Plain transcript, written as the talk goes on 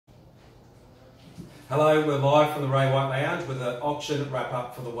Hello, we're live from the Ray White Lounge with an auction wrap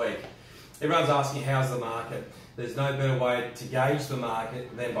up for the week. Everyone's asking how's the market. There's no better way to gauge the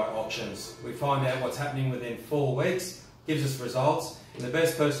market than by auctions. We find out what's happening within 4 weeks, gives us results, and the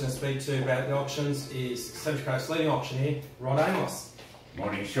best person to speak to about the auctions is Central Coast leading auctioneer, Rod Amos.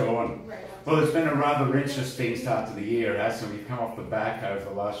 Morning, Sean. Well, it's been a rather interesting start to the year, hasn't it? We've come off the back over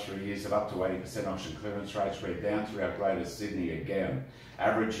the last 3 years of up to 80% auction clearance rates. We're down throughout Greater Sydney again,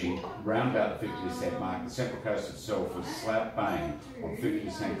 averaging around about the 50% mark. The Central Coast itself was slap bang on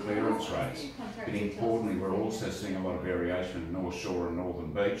 50% clearance rates. But importantly, we're also seeing a lot of variation in North Shore and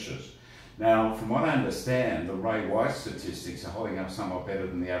Northern Beaches. Now, from what I understand, the Ray White statistics are holding up somewhat better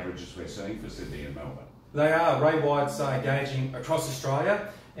than the averages we're seeing for Sydney and Melbourne. They are. Ray White's gauging across Australia,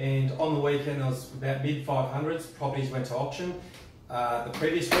 and on the weekend it was about mid-500s, properties went to auction. The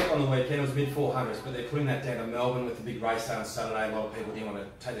previous week on the weekend it was mid-400s, but they're putting that down to Melbourne with the big race day on Saturday. A lot of people didn't want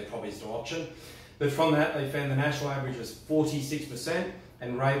to take their properties to auction. But from that they found the national average was 46%,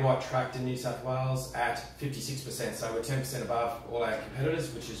 and Ray White tracked in New South Wales at 56%, so we're 10% above all our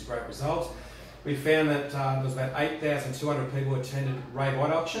competitors, which is a great result. We found that there was about 8,200 people who attended Ray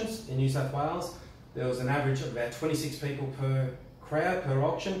White auctions in New South Wales. There was an average of about 26 people per crowd, per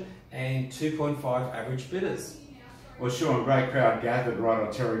auction, and 2.5 average bidders. Well, Sean, a great crowd gathered right on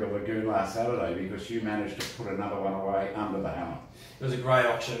Terrigal Lagoon last Saturday because you managed to put another one away under the hammer. It was a great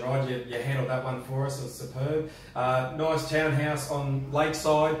auction, Rod. You handled that one for us. It was superb. Nice townhouse on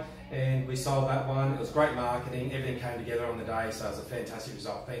Lakeside, and we sold that one. It was great marketing. Everything came together on the day, so it was a fantastic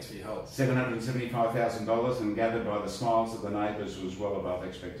result. Thanks for your help. $775,000 and gathered by the smiles of the neighbours was well above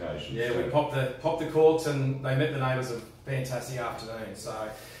expectations. Yeah, we popped the corks and they met the neighbours. A fantastic afternoon. So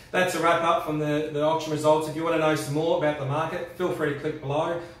that's a wrap up from the auction results. If you want to know some more about the market, feel free to click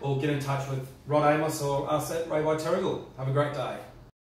below or get in touch with Rod Amos or us at Ray White Terrigal. Have a great day.